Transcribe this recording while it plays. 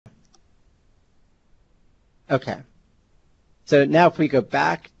Okay. So now if we go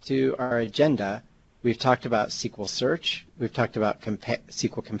back to our agenda, we've talked about SQL Search, we've talked about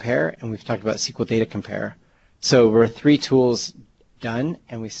SQL Compare, and we've talked about SQL Data Compare. So we're 3 tools done,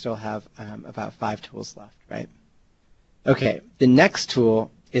 and we still have about 5 tools left, right? Okay, the next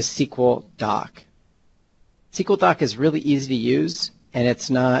tool is SQL Doc. SQL Doc is really easy to use, and it's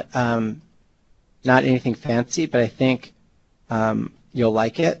not anything fancy, but I think you'll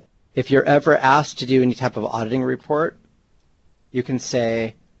like it. If you're ever asked to do any type of auditing report, you can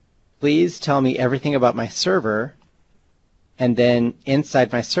say, please tell me everything about my server, and then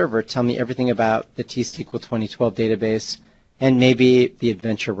inside my server, tell me everything about the T-SQL 2012 database, and maybe the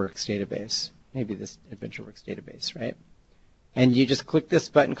AdventureWorks database, maybe this AdventureWorks database, right? And you just click this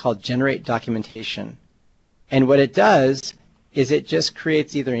button called Generate Documentation. And what it does is it just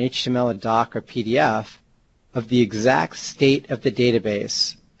creates either an HTML, a doc, or PDF of the exact state of the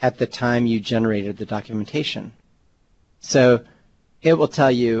database at the time you generated the documentation. So it will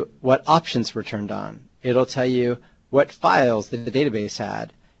tell you what options were turned on. It'll tell you what files that the database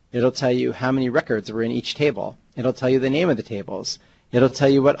had. It'll tell you how many records were in each table. It'll tell you the name of the tables. It'll tell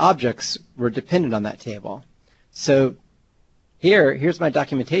you what objects were dependent on that table. So here's my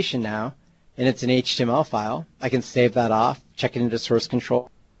documentation now, and it's an HTML file. I can save that off, check it into source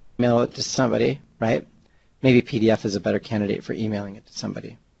control, mail it to somebody, right? Maybe PDF is a better candidate for emailing it to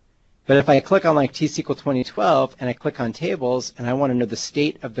somebody. But if I click on like T-SQL 2012 and I click on tables and I want to know the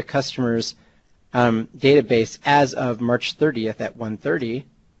state of the customer's database as of March 30th at 1:30,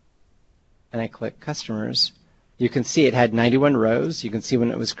 and I click customers, you can see it had 91 rows. You can see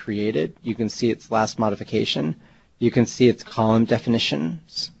when it was created. You can see its last modification. You can see its column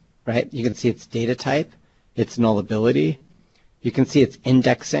definitions, right? You can see its data type, its nullability. You can see its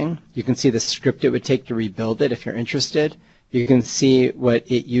indexing. You can see the script it would take to rebuild it if you're interested. You can see what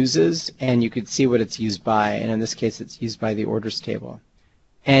it uses, and you could see what it's used by. And in this case, it's used by the orders table.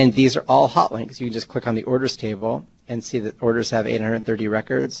 And these are all hot links. You can just click on the orders table and see that orders have 830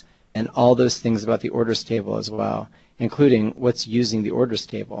 records and all those things about the orders table as well, including what's using the orders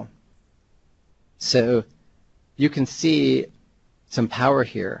table. So you can see some power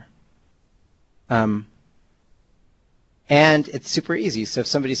here. And it's super easy. So if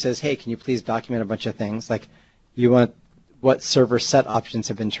somebody says, hey, can you please document a bunch of things, like you want what server set options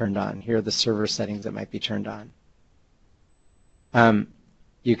have been turned on. Here are the server settings that might be turned on.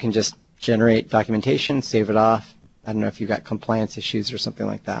 You can just generate documentation, save it off. I don't know if you've got compliance issues or something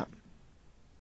like that.